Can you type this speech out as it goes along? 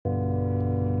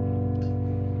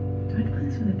I play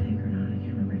this with a pick or not? I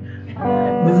can't remember.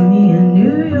 With me in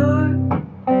New York,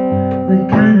 we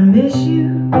kinda miss you.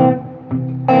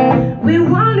 We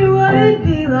wonder what it'd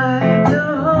be like to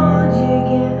hold you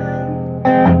again.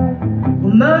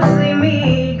 Well, mostly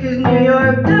me, 'cause New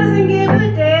York doesn't give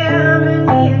a damn. And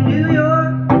me in New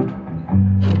York,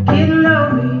 getting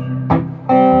over you.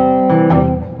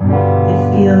 It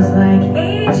feels like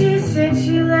ages since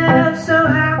you left, so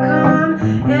how come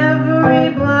every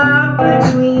block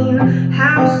between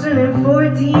Houston and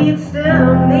 14th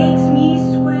still makes me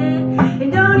sweat?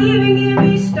 And don't even get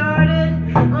me started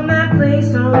on that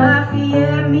place on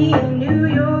Lafayette. Me in New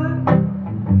York,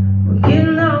 we're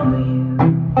getting over you.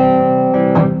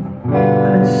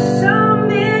 I'm in so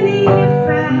many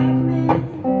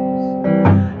fragments,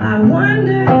 I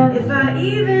wonder if I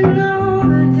even know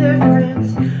the difference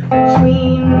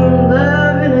between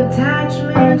love and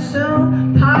attachment. So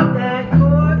pop that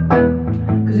cork,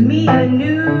 'cause me in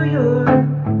New York,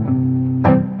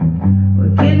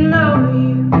 we're getting over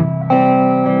you.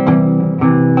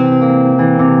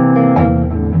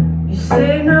 You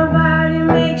say nobody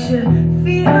makes you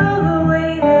feel the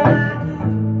way that I do.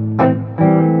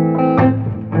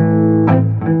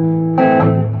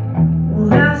 Well,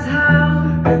 that's how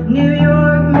New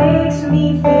York makes me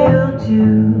feel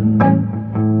too.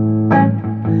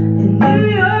 And New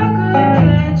York would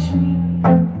catch me,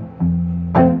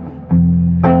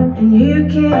 and you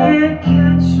can't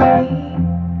catch me.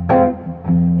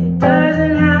 It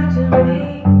doesn't have to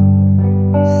make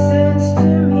sense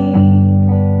to me.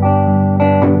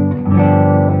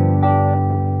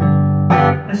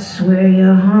 I swear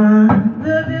you haunt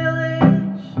the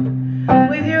village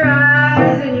with your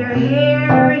eyes and your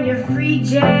hair and your free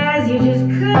jazz. You just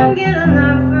couldn't get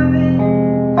enough of it.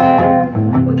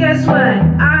 Well, guess what?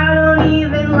 I don't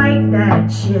even like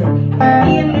that shit.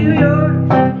 Me in New York,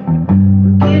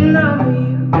 we're getting over you.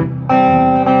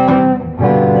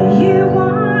 You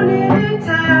wanted a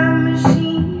time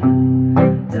machine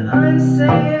to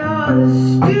unsay all the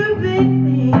stupid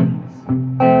things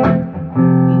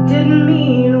you didn't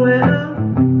mean well.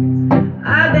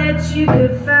 I bet you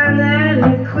could find that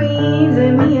in Queens.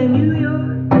 And me in New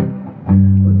York,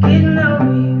 we're getting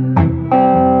over you.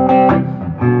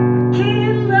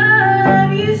 Can't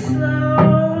love you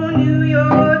slow, New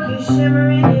York. You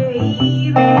shimmering, you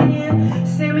heaving, you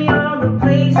send me all the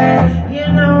places you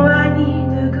know